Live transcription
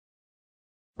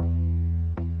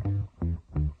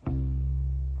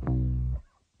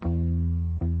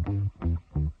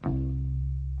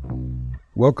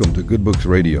Welcome to Good Books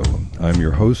Radio. I'm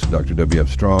your host, Dr. W.F.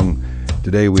 Strong.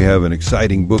 Today we have an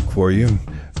exciting book for you,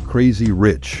 Crazy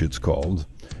Rich, it's called.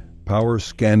 Power,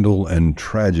 Scandal, and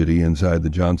Tragedy Inside the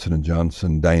Johnson &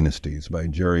 Johnson Dynasties by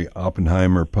Jerry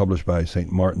Oppenheimer, published by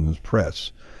St. Martin's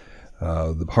Press.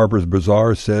 The Harper's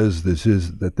Bazaar says this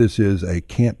is a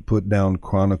can't-put-down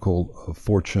chronicle of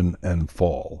fortune and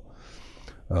fall.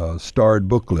 Starred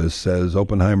Book List says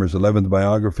Oppenheimer's 11th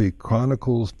biography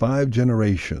chronicles 5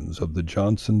 generations of the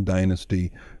Johnson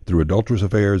dynasty through adulterous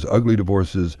affairs, ugly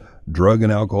divorces, drug and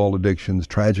alcohol addictions,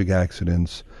 tragic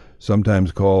accidents,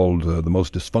 sometimes called the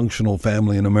most dysfunctional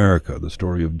family in America, the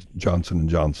story of Johnson &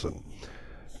 Johnson.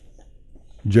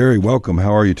 Jerry, welcome.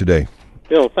 How are you today?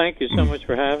 Bill, thank you so much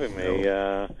for having me.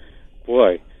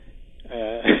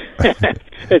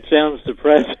 It sounds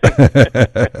depressing,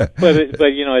 but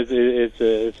you know,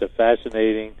 it's a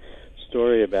fascinating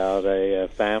story about a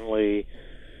family,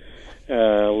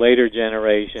 later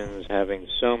generations having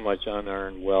so much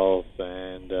unearned wealth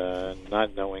and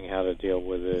not knowing how to deal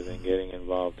with it and getting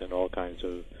involved in all kinds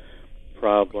of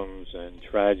problems and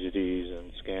tragedies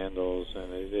and scandals,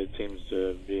 and it seems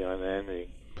to be unending.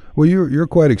 Well, you're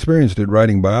quite experienced at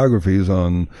writing biographies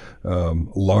on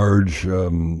large,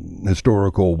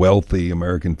 historical, wealthy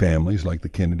American families like the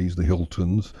Kennedys, the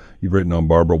Hiltons. You've written on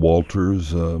Barbara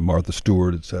Walters, Martha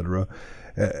Stewart, etc.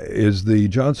 Is the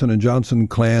Johnson & Johnson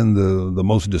clan the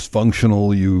most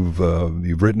dysfunctional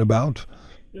you've written about?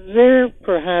 They're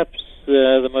perhaps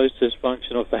the most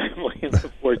dysfunctional family in the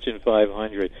Fortune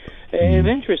 500. An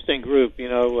interesting group, you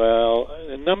know.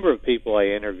 A number of people I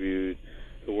interviewed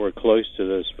who were close to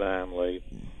this family,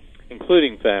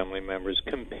 including family members,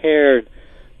 compared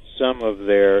some of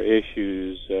their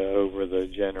issues over the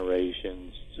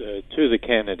generations to the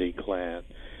Kennedy clan.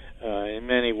 In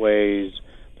many ways,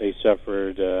 they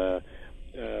suffered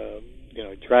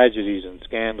tragedies and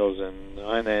scandals and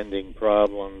unending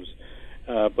problems.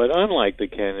 But unlike the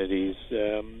Kennedys,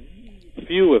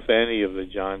 few, if any, of the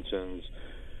Johnsons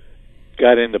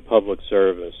got into public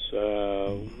service.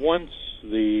 Once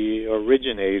the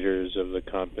originators of the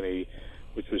company,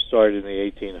 which was started in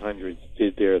the 1800s,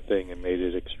 did their thing and made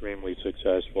it extremely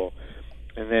successful.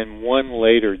 And then one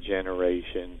later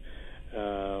generation,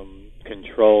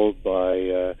 controlled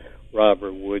by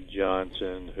Robert Wood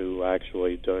Johnson, who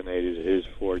actually donated his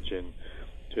fortune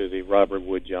to the Robert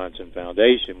Wood Johnson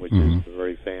Foundation, which is a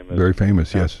very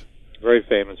famous, yes, very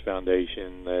famous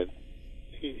foundation that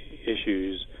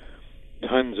issues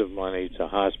tons of money to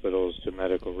hospitals, to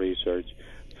medical research.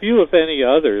 Few, if any,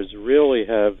 others really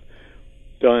have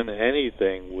done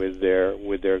anything with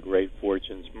their great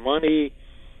fortunes. Money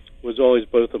was always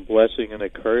both a blessing and a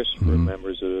curse for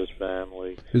members of this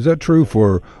family. Is that true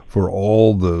for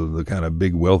all the kind of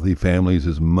big wealthy families?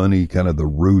 Is money kind of the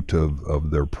root of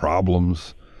their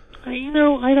problems? You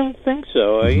know, I don't think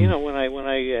so. You know, when I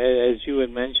as you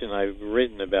had mentioned, I've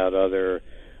written about other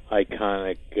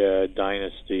iconic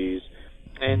dynasties,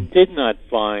 and did not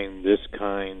find this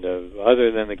kind of, other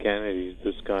than the Kennedys,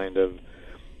 this kind of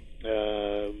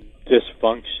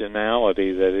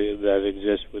dysfunctionality that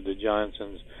exists with the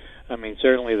Johnsons. I mean,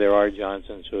 certainly there are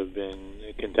Johnsons who have been,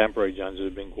 contemporary Johnsons who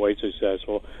have been quite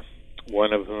successful,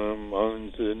 one of whom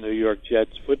owns the New York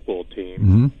Jets football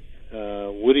team,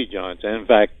 Woody Johnson. In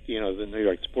fact, you know, the New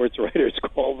York sports writers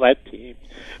call that team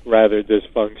rather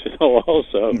dysfunctional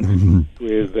also,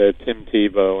 with Tim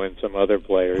Tebow and some other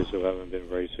players who haven't been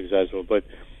very successful. But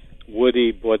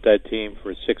Woody bought that team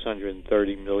for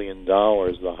 $630 million,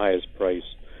 the highest price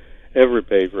ever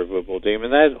paid for a football team.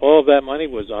 And that all of that money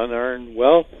was unearned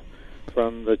wealth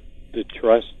from the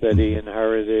trust that he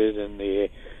inherited and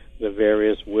the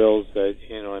various wills that,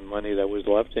 you know, and money that was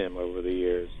left to him over the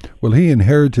years. Well, he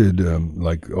inherited,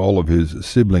 like all of his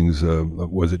siblings,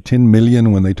 was it $10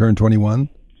 million when they turned 21?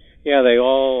 Yeah, they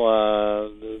all,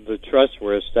 the trusts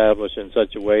were established in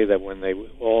such a way that when they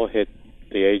all hit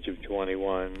the age of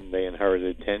 21, they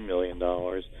inherited $10 million.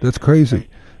 That's crazy.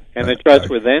 And the trusts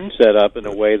were then set up in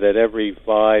a way that every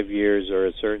 5 years or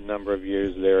a certain number of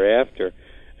years thereafter,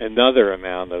 another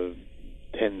amount of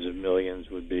tens of millions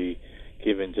would be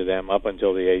given to them up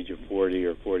until the age of 40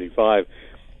 or 45.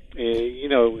 You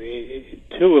know,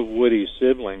 2 of Woody's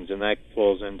siblings, and that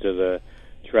falls into the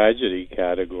tragedy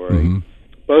category,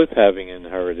 both having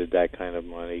inherited that kind of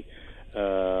money.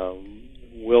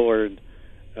 Willard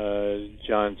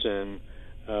Johnson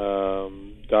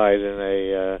died in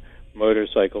a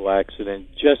motorcycle accident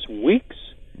just weeks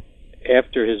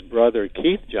after his brother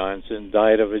Keith Johnson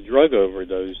died of a drug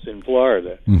overdose in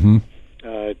Florida.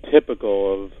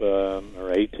 Typical of,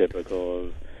 or atypical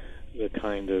of, the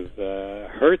kind of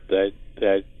hurt that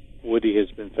Woody has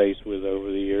been faced with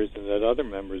over the years, and that other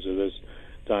members of this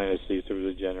dynasty through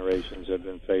the generations have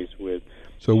been faced with.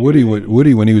 So Woody,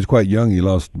 when he was quite young, he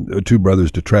lost two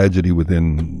brothers to tragedy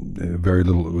within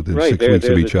within 6 weeks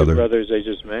of each other. Right, the two brothers I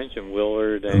just mentioned,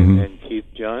 Willard and Keith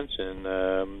Johnson,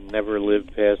 never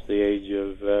lived past the age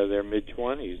of their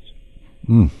mid-20s.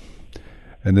 Mm.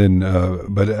 And then,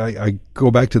 but I go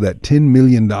back to that $10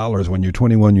 million when you're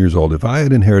 21 years old. If I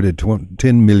had inherited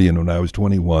 $10 million when I was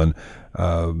 21,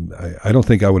 I don't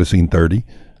think I would have seen 30.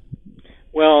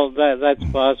 Well, that's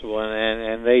possible,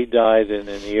 and they died in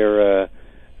an era.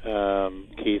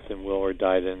 Keith and Willard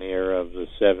died in the era of the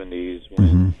 70s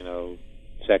when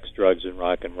sex, drugs, and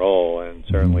rock and roll, and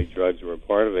certainly drugs were a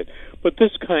part of it. But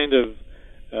this kind of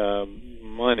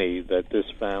money that this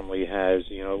family has,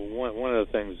 one of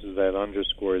the things that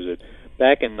underscores it,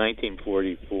 back in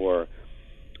 1944,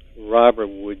 Robert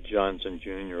Wood Johnson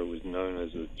Jr., who was known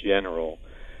as the General,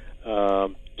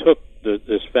 took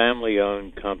this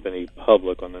family-owned company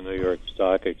public on the New York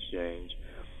Stock Exchange.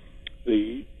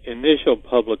 The initial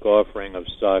public offering of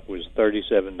stock was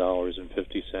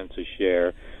 $37.50 a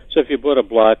share. So if you bought a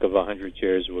block of 100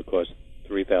 shares, it would cost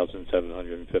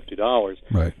 $3,750.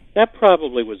 Right. That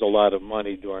probably was a lot of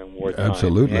money during wartime.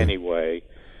 Absolutely. Anyway.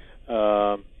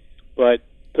 But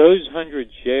those 100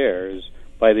 shares,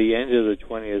 by the end of the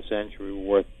 20th century, were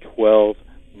worth $12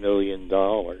 million,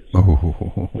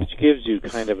 which gives you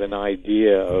kind of an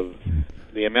idea of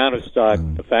the amount of stock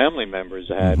the family members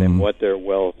had and what their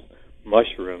wealth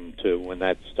mushroomed to when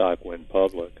that stock went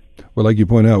public. Well, like you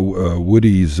point out,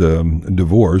 Woody's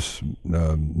divorce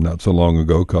not so long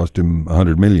ago cost him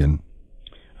 $100 million.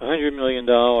 $100 million,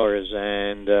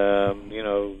 and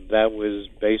that was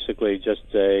basically just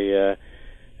a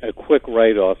quick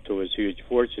write-off to his huge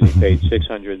fortune. He paid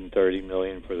 $630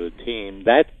 million for the team.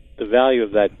 The value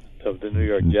of the New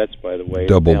York Jets, by the way,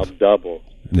 doubled. Is now doubled.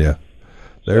 Yeah,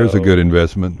 there's a good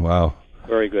investment. Wow.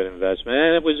 Very good investment,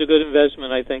 and it was a good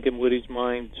investment, I think, in Woody's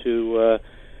mind to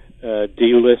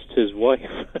delist his wife.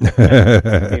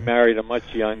 He married a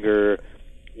much younger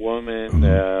woman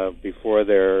before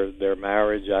their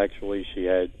marriage. Actually, she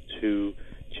had 2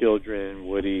 children.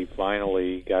 Woody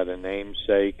finally got a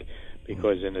namesake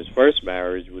because in his first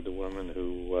marriage with the woman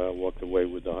who walked away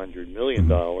with the $100 million,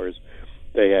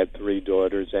 they had 3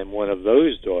 daughters, and one of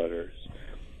those daughters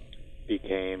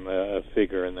became a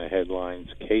figure in the headlines,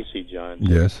 Casey Johnson,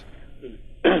 yes,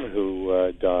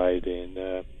 who died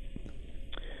in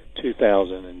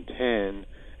 2010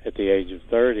 at the age of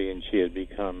 30, and she had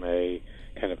become a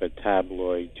kind of a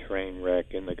tabloid train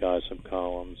wreck in the gossip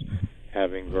columns,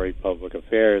 having very public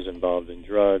affairs involved in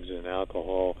drugs and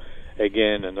alcohol.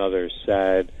 Again, another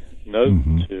sad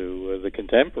note to the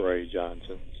contemporary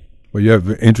Johnsons. Well, you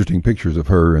have interesting pictures of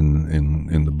her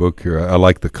in the book here. I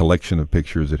like the collection of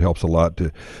pictures. It helps a lot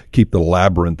to keep the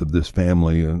labyrinth of this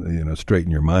family, straight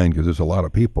in your mind, because there's a lot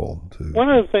of people. One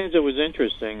of the things that was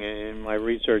interesting in my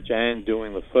research and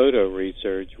doing the photo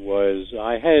research was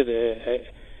I had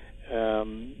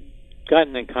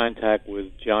gotten in contact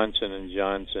with Johnson &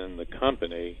 Johnson, the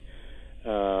company,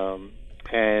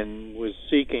 and was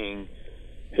seeking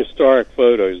historic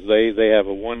photos. They have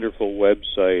a wonderful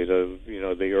website of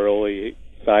the early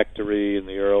factory and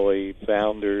the early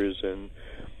founders, and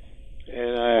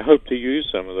I hope to use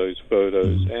some of those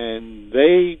photos. And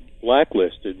they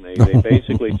blacklisted me. They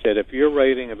basically said, if you're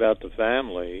writing about the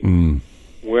family,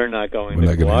 we're not going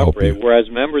to cooperate. Whereas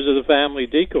members of the family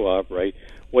did cooperate.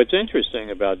 What's interesting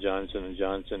about Johnson &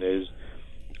 Johnson is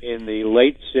in the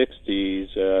late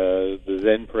 60s, the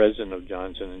then president of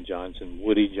Johnson & Johnson,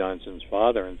 Woody Johnson's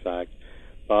father, in fact,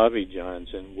 Bobby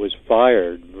Johnson, was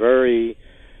fired very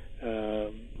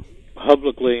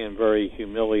publicly and very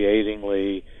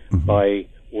humiliatingly by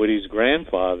Woody's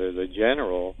grandfather, the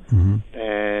General,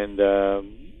 and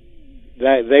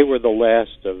that they were the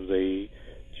last of the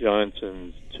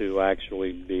Johnsons to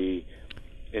actually be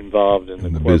involved in the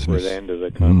corporate business end of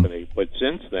the company. But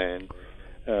since then,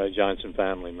 Johnson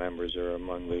family members are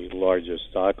among the largest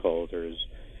stockholders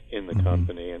in the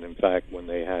company, and in fact, when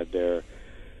they had their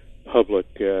public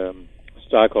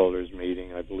stockholders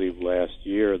meeting, I believe last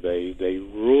year, they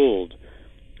ruled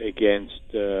against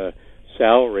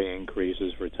salary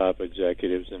increases for top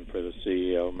executives and for the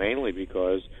CEO, mainly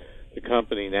because the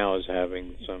company now is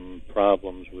having some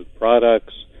problems with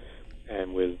products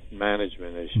and with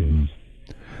management issues.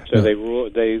 So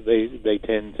they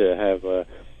tend to have a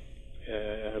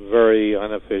very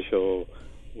unofficial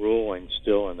ruling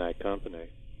still in that company.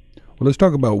 Well, let's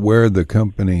talk about where the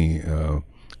company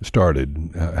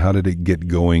started. How did it get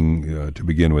going to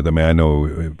begin with? I mean, I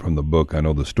know from the book, I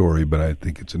know the story, but I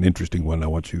think it's an interesting one. I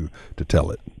want you to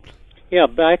tell it. Yeah,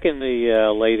 back in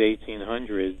the late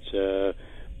 1800s,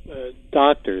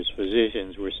 doctors,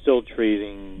 physicians were still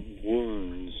treating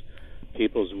wounds,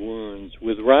 people's wounds,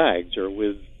 with rags or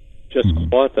with just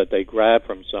cloth that they grabbed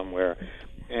from somewhere.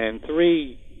 And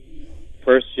 3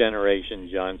 first-generation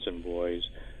Johnson boys,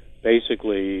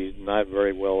 basically not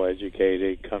very well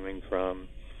educated, coming from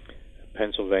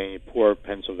poor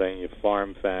Pennsylvania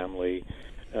farm family.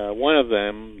 One of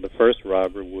them, the first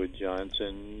Robert Wood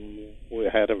Johnson,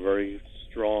 had a very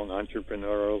strong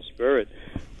entrepreneurial spirit,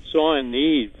 saw a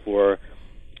need for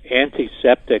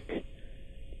antiseptic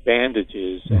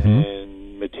bandages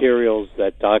and materials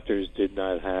that doctors did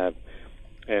not have.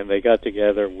 And they got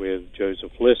together with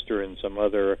Joseph Lister and some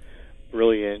other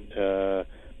brilliant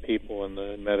people in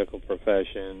the medical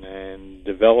profession and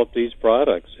developed these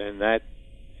products. And that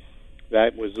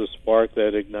was the spark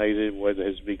that ignited what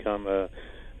has become a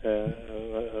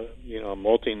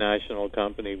multinational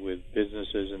company with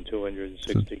businesses in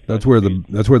 260 countries. That's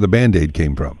where the Band-Aid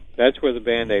came from. That's where the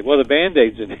Band-Aid. Well, the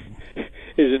Band-Aid's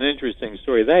is an interesting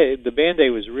story. The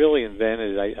Band-Aid was really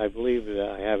invented, I believe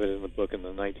I have it in the book, in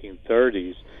the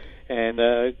 1930s, and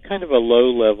kind of a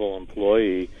low-level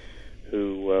employee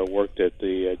who worked at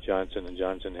the Johnson &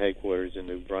 Johnson headquarters in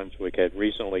New Brunswick had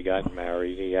recently gotten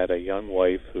married. He had a young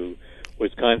wife who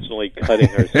was constantly cutting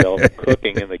herself,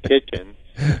 cooking in the kitchen,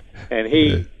 and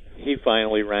he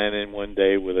finally ran in one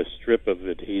day with a strip of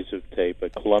adhesive tape, a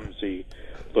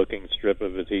clumsy-looking strip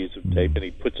of adhesive tape, and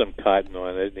he put some cotton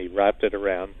on it, and he wrapped it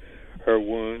around her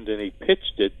wound, and he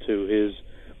pitched it to his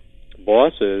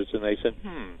bosses, and they said,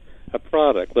 a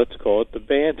product, let's call it the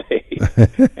Band-Aid.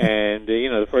 And,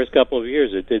 the first couple of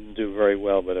years it didn't do very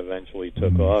well, but eventually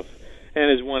took off,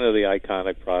 and is one of the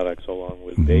iconic products, along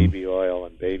with baby oil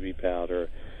and baby powder,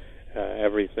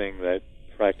 everything that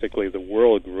practically the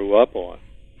world grew up on.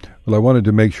 Well, I wanted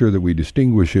to make sure that we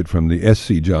distinguish it from the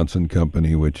S.C. Johnson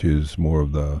Company, which is more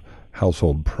of the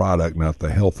household product, not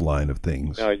the health line of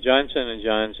things. No, Johnson &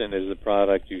 Johnson is the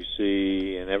product you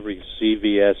see in every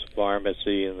CVS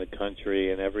pharmacy in the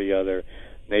country and every other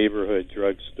neighborhood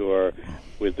drugstore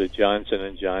with the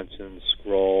Johnson & Johnson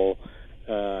scroll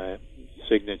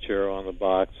signature on the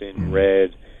box in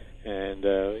red. And,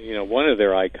 one of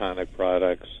their iconic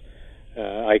products,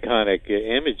 iconic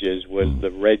images was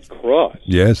the Red Cross.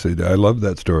 Yes, I love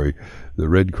that story. The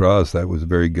Red Cross, that was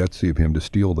very gutsy of him to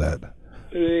steal that.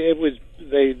 It was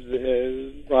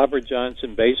Robert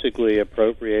Johnson basically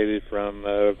appropriated from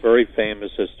a very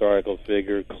famous historical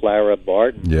figure, Clara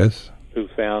Barton, yes, who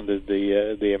founded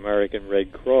the American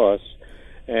Red Cross,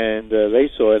 and they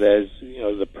saw it as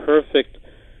the perfect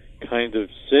kind of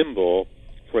symbol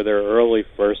for their early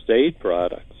first aid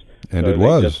products. And so it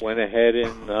was. They just went ahead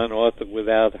and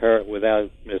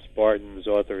without Miss Barton's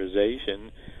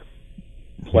authorization,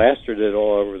 plastered it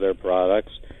all over their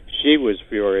products. She was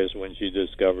furious when she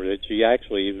discovered it. She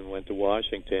actually even went to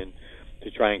Washington to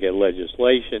try and get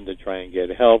legislation, to try and get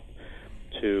help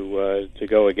to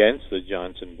go against the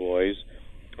Johnson boys.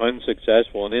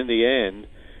 Unsuccessful, and in the end,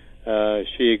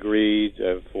 she agreed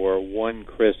for one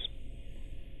crisp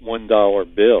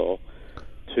 $1 bill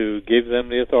to give them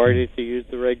the authority to use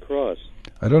the Red Cross.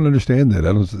 I don't understand that.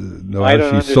 I don't know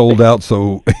how she sold out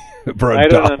so for $1. I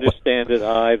don't understand it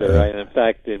either. In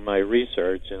fact, in my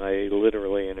research, and I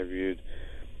literally interviewed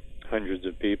hundreds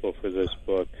of people for this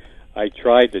book, I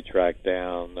tried to track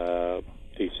down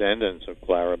descendants of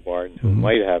Clara Barton who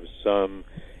might have some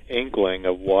inkling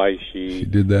of why she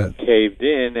did that, caved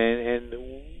in, and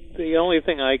the only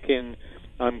thing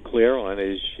I'm clear on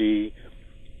is she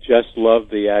just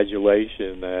loved the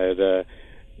adulation that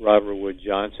Robert Wood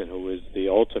Johnson, who was the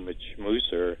ultimate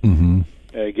schmoozer,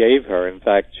 gave her. In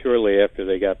fact, shortly after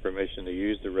they got permission to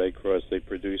use the Red Cross, they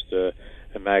produced a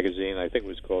magazine, I think it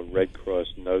was called Red Cross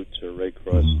Notes or Red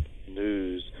Cross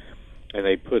News, and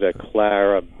they put a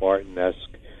Clara Barton-esque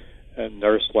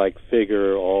nurse-like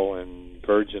figure all in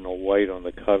virginal white on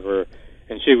the cover,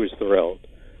 and she was thrilled.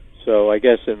 So I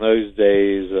guess in those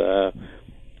days, a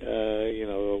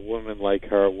woman like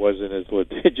her wasn't as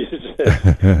litigious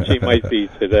as she might be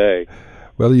today.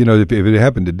 Well, if it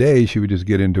happened today, she would just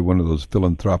get into one of those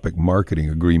philanthropic marketing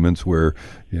agreements where,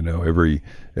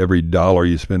 every dollar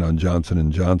you spend on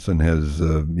Johnson & Johnson has,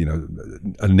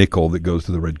 a nickel that goes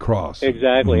to the Red Cross.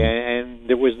 Exactly, and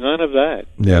there was none of that.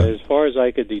 Yeah. As far as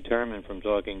I could determine from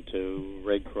talking to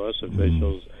Red Cross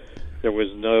officials, there was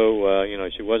no,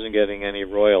 she wasn't getting any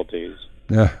royalties.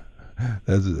 Yeah.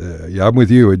 I'm with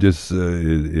you. It just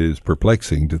is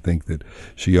perplexing to think that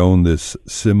she owned this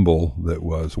symbol that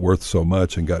was worth so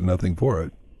much and got nothing for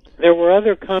it. There were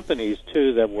other companies,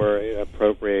 too, that were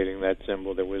appropriating that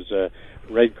symbol. There was a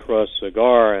Red Cross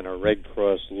cigar and a Red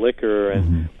Cross liquor,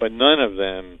 but none of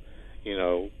them,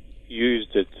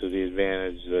 used it to the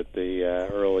advantage that the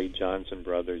early Johnson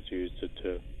brothers used it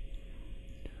to.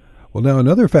 Well, now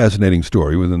another fascinating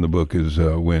story within the book is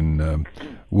when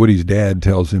Woody's dad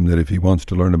tells him that if he wants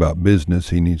to learn about business,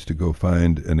 he needs to go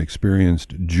find an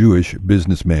experienced Jewish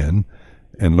businessman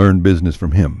and learn business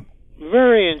from him.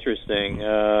 Very interesting.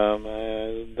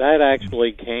 That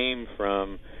actually came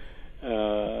from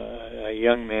a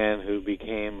young man who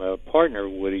became a partner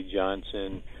of Woody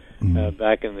Johnson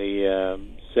back in the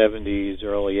 70s,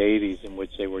 early 80s, in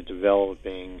which they were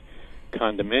developing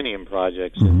condominium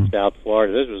projects in South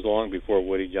Florida. This was long before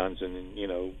Woody Johnson,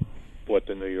 bought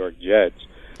the New York Jets.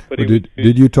 But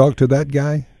did you talk to that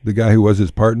guy, the guy who was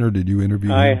his partner? Did you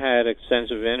interview him? I had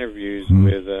extensive interviews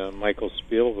with Michael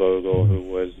Spielvogel, who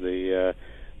was the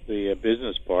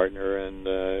business partner, and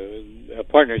a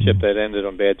partnership that ended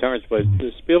on bad terms. But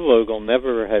Spielvogel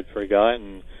never had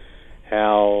forgotten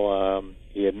how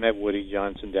he had met Woody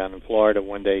Johnson down in Florida.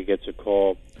 One day he gets a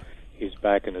call. He's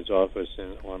back in his office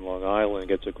on Long Island,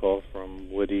 gets a call from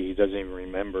Woody. He doesn't even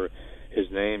remember his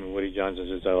name. And Woody Johnson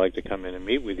says, "I'd like to come in and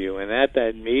meet with you." And at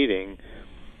that meeting,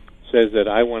 says that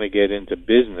I want to get into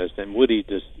business. And Woody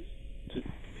just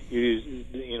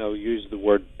used the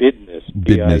word business,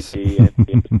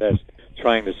 B-I-D-N-E-S-S,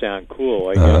 trying to sound cool,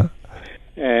 I guess.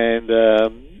 And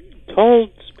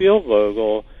told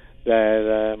Spielvogel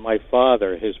that my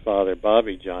father, his father,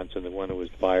 Bobby Johnson, the one who was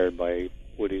fired by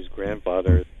Woody's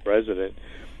grandfather, the president,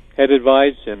 had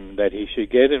advised him that he should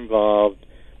get involved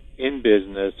in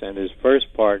business, and his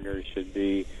first partner should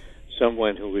be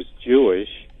someone who was Jewish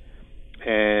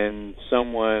and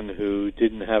someone who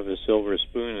didn't have a silver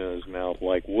spoon in his mouth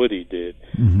like Woody did,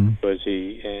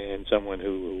 and someone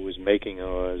who was making it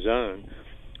on his own.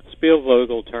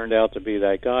 Spielvogel turned out to be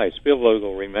that guy.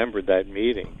 Spielvogel remembered that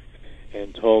meeting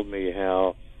and told me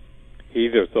how he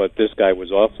either thought this guy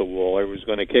was off the wall or was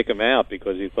going to kick him out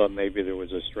because he thought maybe there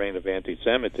was a strain of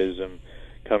anti-Semitism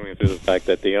coming through the fact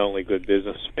that the only good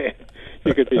businessman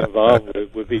you could be involved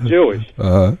with would be Jewish.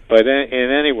 But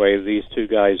in any way, these two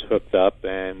guys hooked up,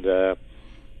 and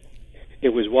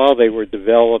it was while they were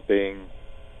developing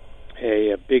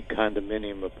a big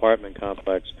condominium apartment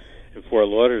complex in Fort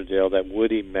Lauderdale that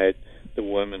Woody met the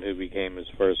woman who became his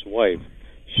first wife.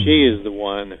 She is the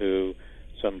one who,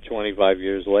 some 25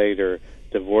 years later,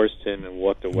 divorced him and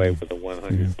walked away with a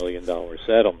 $100 million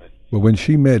settlement. Well, when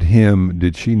she met him,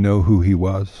 did she know who he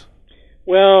was?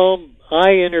 Well,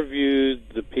 I interviewed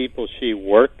the people she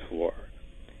worked for,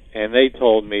 and they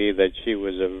told me that she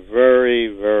was a very,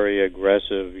 very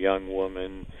aggressive young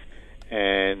woman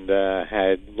and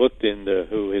had looked into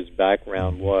who his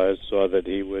background was, saw that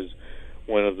he was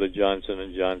one of the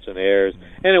Johnson & Johnson heirs,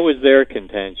 and it was their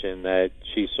contention that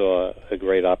she saw a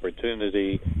great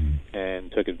opportunity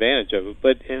and took advantage of it.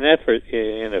 But in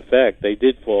effect, they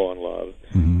did fall in love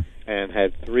and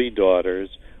had 3 daughters,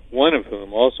 one of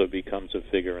whom also becomes a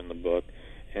figure in the book,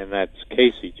 and that's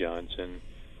Casey Johnson,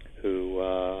 who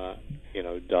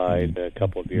died a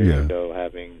couple of years ago,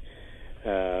 having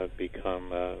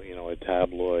become a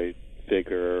tabloid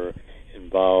figure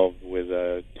involved with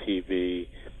a TV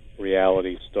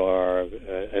reality star,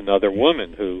 another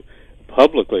woman who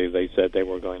publicly they said they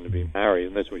were going to be married,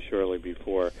 and this was shortly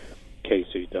before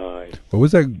Casey died. What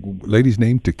was that lady's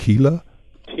name? Tequila?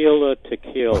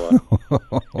 Tequila.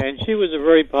 And she was a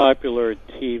very popular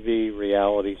TV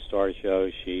reality star show.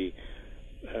 She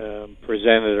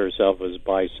presented herself as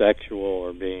bisexual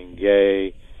or being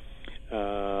gay.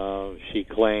 She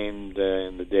claimed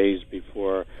in the days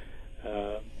before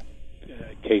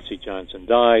Casey Johnson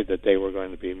died that they were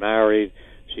going to be married.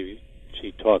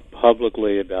 She talked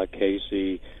publicly about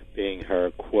Casey being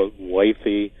her, quote,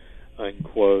 wifey,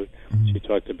 unquote. She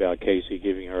talked about Casey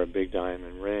giving her a big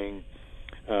diamond ring.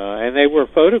 And they were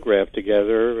photographed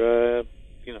together,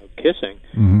 kissing,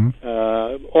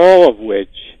 all of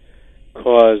which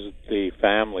caused the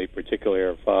family, particularly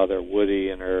her father, Woody,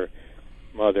 and her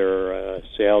mother,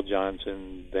 Sal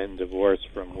Johnson, then divorced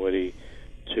from Woody,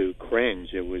 to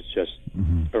cringe. It was just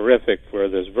horrific for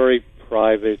this very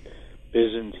private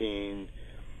Byzantine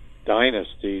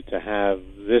dynasty to have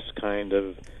this kind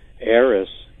of heiress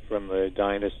from the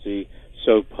dynasty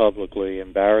so publicly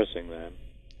embarrassing them.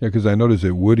 Yeah, because I noticed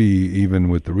that Woody, even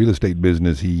with the real estate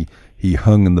business, he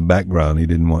hung in the background. He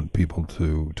didn't want people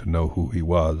to know who he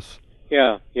was.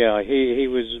 Yeah,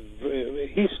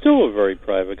 he's still a very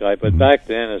private guy, but back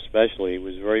then especially he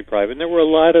was very private. And there were a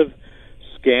lot of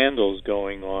scandals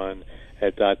going on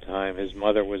at that time. His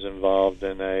mother was involved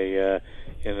in a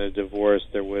divorce.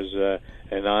 There was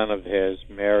an aunt of his,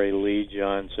 Mary Lee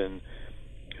Johnson,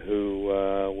 who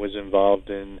was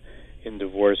involved in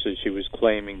divorces. She was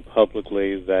claiming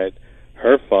publicly that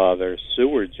her father,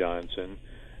 Seward Johnson,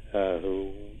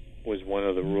 who was one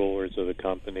of the rulers of the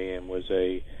company and was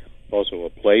also a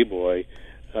playboy,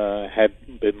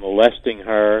 had been molesting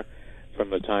her from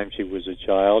the time she was a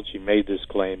child. She made this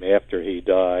claim after he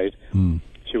died.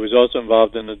 She was also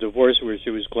involved in a divorce where she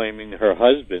was claiming her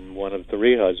husband, one of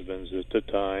 3 husbands at the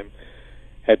time,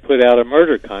 had put out a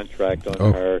murder contract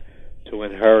on her to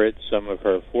inherit some of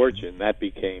her fortune. That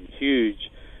became huge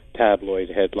tabloid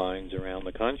headlines around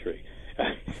the country.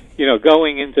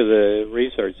 Going into the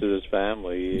research of this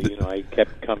family, I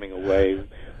kept coming away.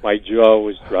 My jaw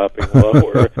was dropping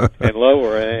lower and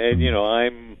lower. And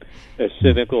I'm a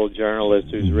cynical journalist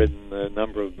who's written a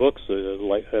number of books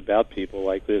about people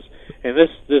like this. And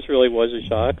this really was a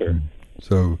shocker.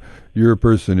 So you're a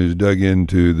person who's dug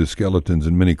into the skeletons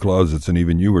in many closets, and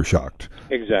even you were shocked.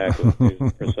 Exactly,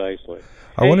 precisely.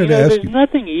 I wanted to ask you. There's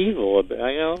nothing evil about.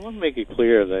 I want to make it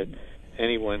clear that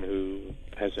anyone who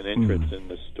has an interest in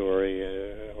the story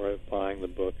or buying the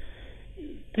book,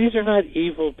 these are not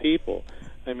evil people.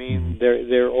 I mean,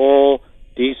 they're all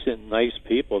decent, nice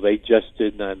people. They just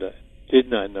did not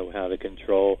know how to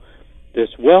control this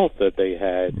wealth that they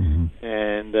had,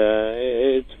 and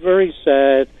it's very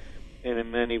sad and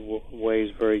in many ways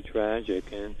very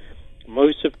tragic. And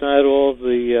most, if not all, of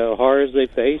the horrors they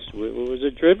faced was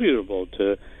attributable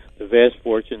to the vast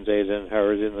fortunes they had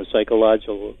inherited and the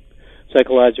psychological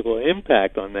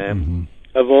impact on them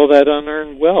of all that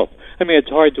unearned wealth. I mean, it's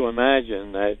hard to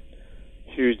imagine that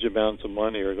huge amounts of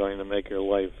money are going to make your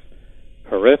life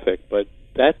horrific, but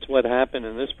that's what happened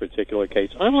in this particular case,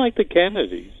 unlike the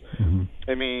Kennedys.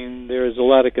 I mean, there's a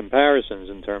lot of comparisons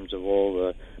in terms of all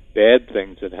the bad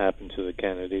things that happened to the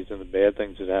Kennedys and the bad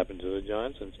things that happened to the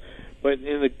Johnsons. But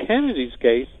in the Kennedys'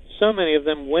 case, so many of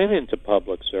them went into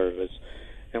public service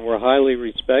and were highly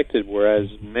respected, whereas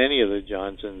many of the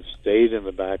Johnsons stayed in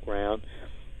the background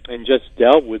and just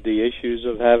dealt with the issues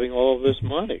of having all of this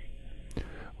money.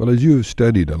 Well, as you've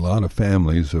studied a lot of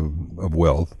families of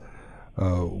wealth,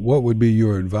 what would be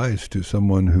your advice to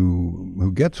someone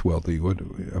who gets wealthy?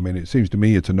 I mean, it seems to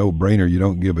me it's a no-brainer. You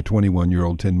don't give a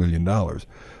 21-year-old $10 million.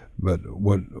 But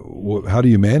how do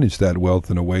you manage that wealth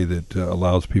in a way that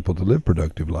allows people to live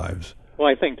productive lives? Well,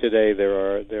 I think today there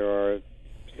are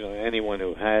anyone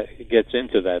who gets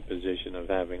into that position of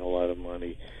having a lot of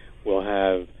money will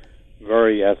have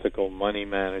very ethical money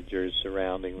managers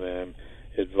surrounding them,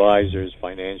 advisors,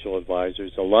 financial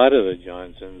advisors. A lot of the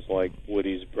Johnsons, like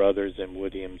Woody's brothers and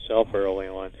Woody himself early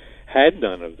on, had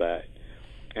none of that.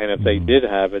 And if they did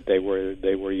have it, they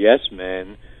were yes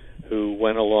men who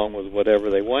went along with whatever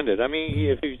they wanted. I mean,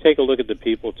 if you take a look at the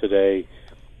people today,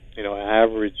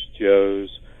 average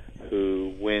Joes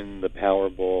who win the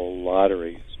Powerball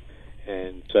lotteries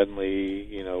and suddenly,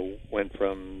 went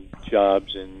from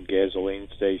jobs in gasoline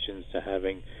stations to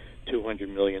having $200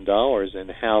 million,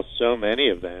 and how so many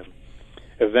of them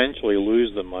eventually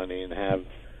lose the money and have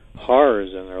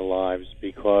horrors in their lives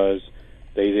because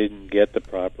they didn't get the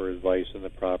proper advice and the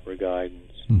proper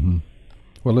guidance.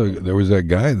 Well, look, there was that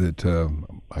guy that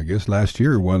I guess last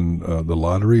year won the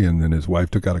lottery, and then his wife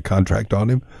took out a contract on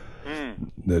him.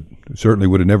 That certainly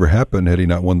would have never happened had he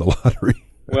not won the lottery.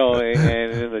 Well,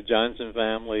 and in the Johnson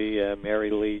family, Mary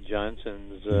Lee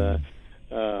Johnson's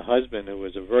husband, who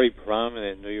was a very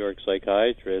prominent New York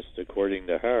psychiatrist, according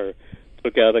to her,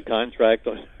 took out a contract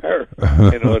on her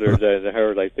in order to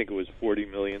inherit, I think it was $40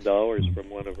 million from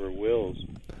one of her wills.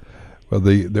 Well,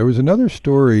 there was another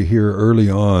story here early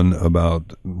on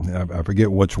about, I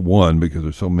forget which one because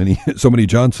there's so many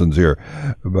Johnsons here,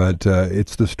 but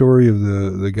it's the story of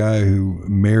the guy who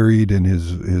married and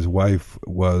his wife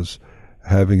was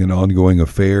having an ongoing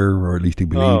affair, or at least he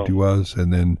believed he was,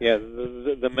 and then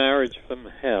the marriage from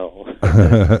hell,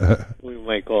 we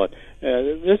might call it.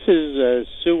 This is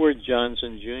Seward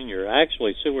Johnson Jr.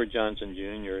 Actually, Seward Johnson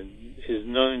Jr. is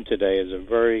known today as a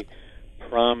very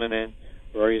prominent,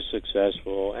 very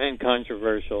successful, and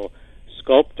controversial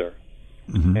sculptor.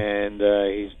 And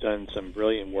he's done some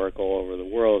brilliant work all over the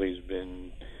world. He's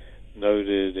been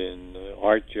noted in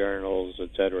art journals,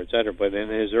 et cetera, et cetera. But in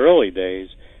his early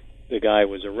days, the guy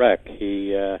was a wreck.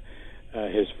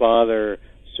 His father,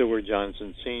 Seward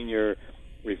Johnson Sr.,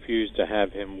 refused to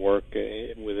have him work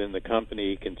within the company.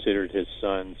 He considered his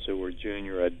son, Seward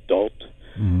Jr., adult,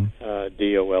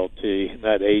 D-O-L-T,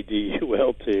 not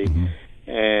A-D-U-L-T.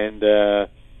 And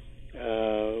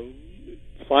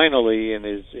finally, in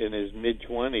his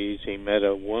mid-20s, he met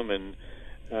a woman,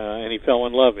 and he fell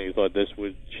in love, and he thought this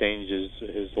would change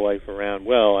his life around.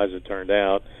 Well, as it turned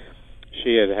out,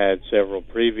 she had several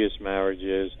previous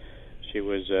marriages. She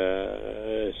was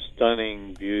a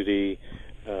stunning beauty,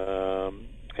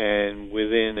 and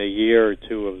within a year or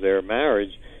two of their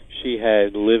marriage, she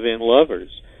had live-in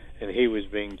lovers, and he was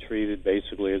being treated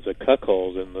basically as a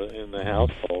cuckold in the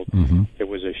household. Mm-hmm. There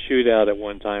was a shootout at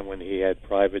one time when he had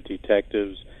private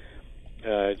detectives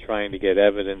trying to get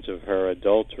evidence of her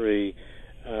adultery.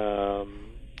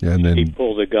 And then he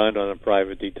pulled a gun on a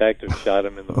private detective, shot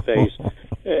him in the face.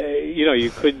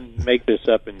 You couldn't make this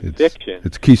up in fiction.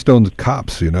 It's Keystone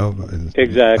Cops,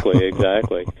 Exactly.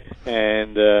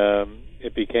 And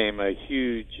it became a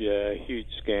huge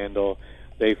scandal.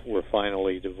 They were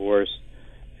finally divorced,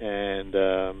 and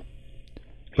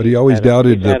but he always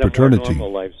doubted the paternity. Had a more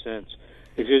normal life since.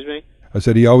 Excuse me? I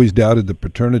said he always doubted the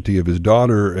paternity of his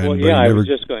daughter. And well, yeah, I was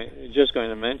just going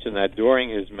to mention that during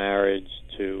his marriage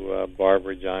to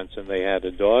Barbara Johnson, they had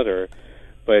a daughter,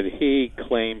 but he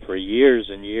claimed for years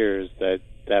and years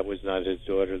that was not his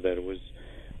daughter, that it was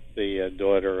the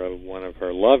daughter of one of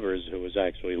her lovers who was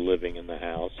actually living in the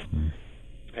house. Mm-hmm.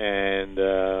 And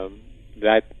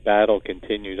that battle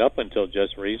continued up until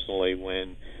just recently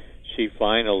when she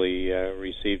finally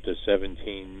received a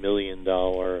 $17 million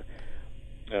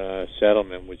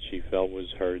settlement, which she felt was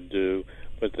her due.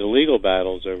 But the legal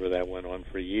battles over that went on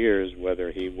for years,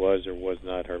 whether he was or was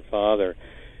not her father.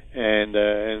 And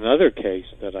another case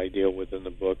that I deal with in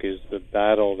the book is the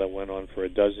battle that went on for a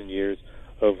dozen years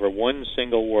over one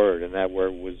single word, and that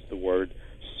word was the word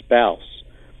spouse.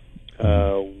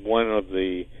 One of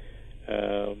the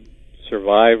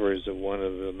survivors of one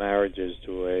of the marriages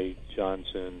to a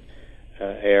Johnson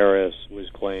heiress was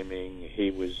claiming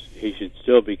he should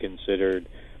still be considered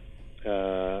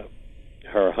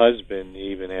her husband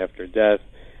even after death,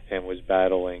 and was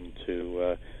battling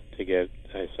to get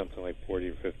something like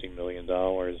 $40 or $50 million,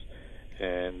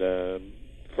 and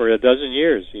for a dozen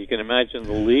years. You can imagine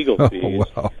the legal fees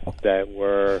that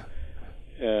were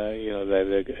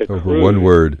that accrued over one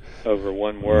word. Over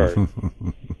one word.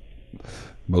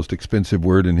 Most expensive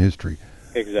word in history.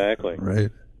 Exactly.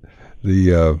 Right.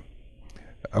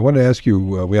 I want to ask you,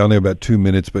 we only have about 2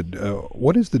 minutes, but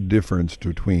what is the difference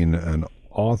between an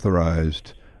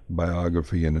authorized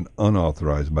biography and an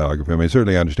unauthorized biography? I mean,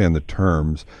 certainly I understand the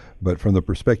terms, but from the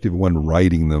perspective of one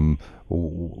writing them,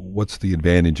 what's the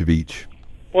advantage of each?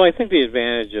 Well, I think the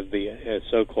advantage of the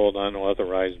so-called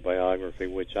unauthorized biography,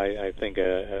 which I think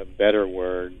a better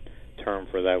term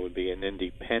for that would be an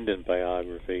independent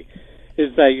biography,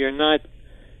 is that you're not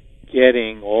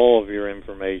getting all of your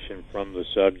information from the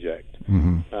subject.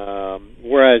 Mm-hmm.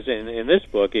 Whereas in this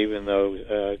book, even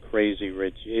though Crazy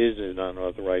Rich is an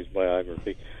unauthorized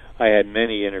biography, I had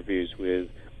many interviews with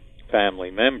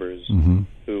family members mm-hmm.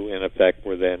 who, in effect,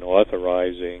 were then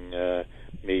authorizing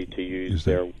me to use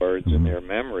their words mm-hmm. and their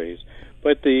memories.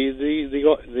 But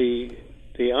the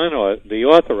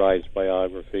authorized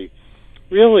biography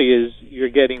really is you're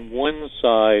getting one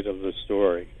side of the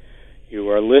story. You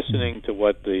are listening to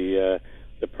what the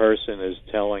person is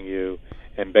telling you,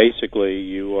 and basically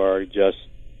you are just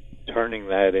turning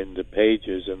that into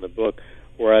pages in the book.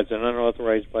 Whereas an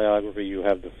unauthorized biography, you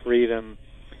have the freedom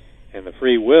and the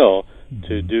free will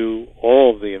to do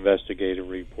all of the investigative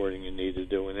reporting you need to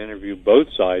do and interview both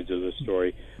sides of the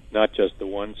story, not just the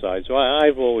one side. So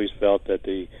I've always felt that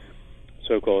the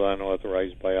so-called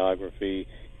unauthorized biography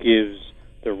gives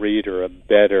the reader a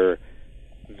better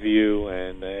view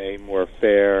and a more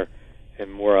fair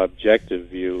and more objective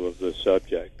view of the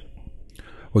subject.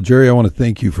 Well, Jerry, I want to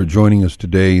thank you for joining us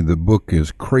today. The book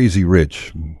is Crazy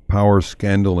Rich, Power,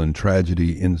 Scandal, and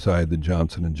Tragedy Inside the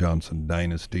Johnson & Johnson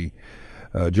Dynasty.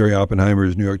 Jerry Oppenheimer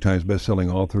is New York Times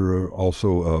bestselling author,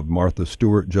 also of Martha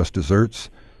Stewart, Just Desserts,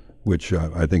 which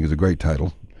I think is a great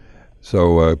title.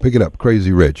 So pick it up,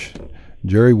 Crazy Rich.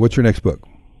 Jerry, what's your next book?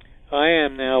 I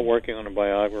am now working on a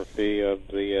biography of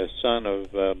the son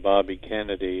of Bobby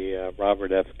Kennedy,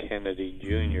 Robert F. Kennedy,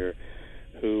 Jr.,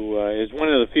 who is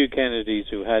one of the few Kennedys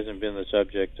who hasn't been the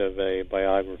subject of a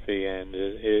biography, and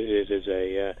it is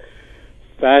a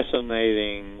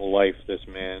fascinating life this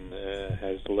man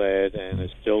has led and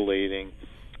is still leading.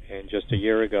 And just a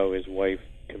year ago, his wife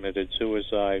committed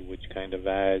suicide, which kind of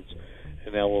adds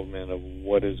an element of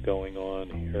what is going on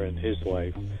here in his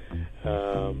life.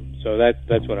 So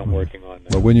that's what I'm working on now.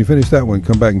 Well, when you finish that one,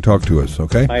 come back and talk to us,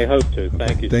 okay? I hope to.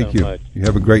 Thank you so much. You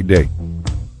have a great day.